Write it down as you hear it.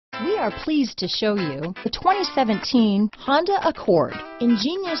We are pleased to show you the 2017 Honda Accord.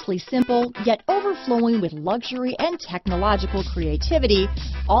 Ingeniously simple, yet overflowing with luxury and technological creativity,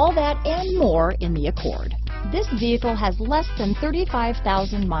 all that and more in the Accord. This vehicle has less than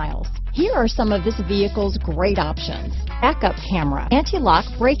 35,000 miles. Here are some of this vehicle's great options: backup camera, anti-lock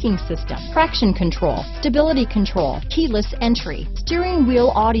braking system, traction control, stability control, keyless entry, steering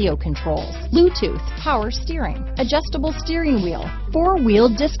wheel audio controls, Bluetooth, power steering, adjustable steering wheel,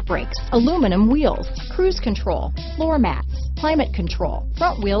 four-wheel disc brakes, aluminum wheels, cruise control, floor mats, climate control,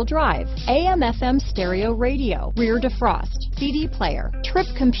 front-wheel drive, AM/FM stereo radio, rear defrost, CD player, trip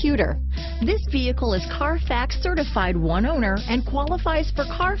computer. This vehicle is Carfax certified one owner and qualifies for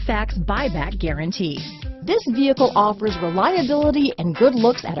Carfax buyback guarantee. This vehicle offers reliability and good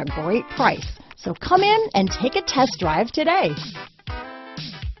looks at a great price. So come in and take a test drive today.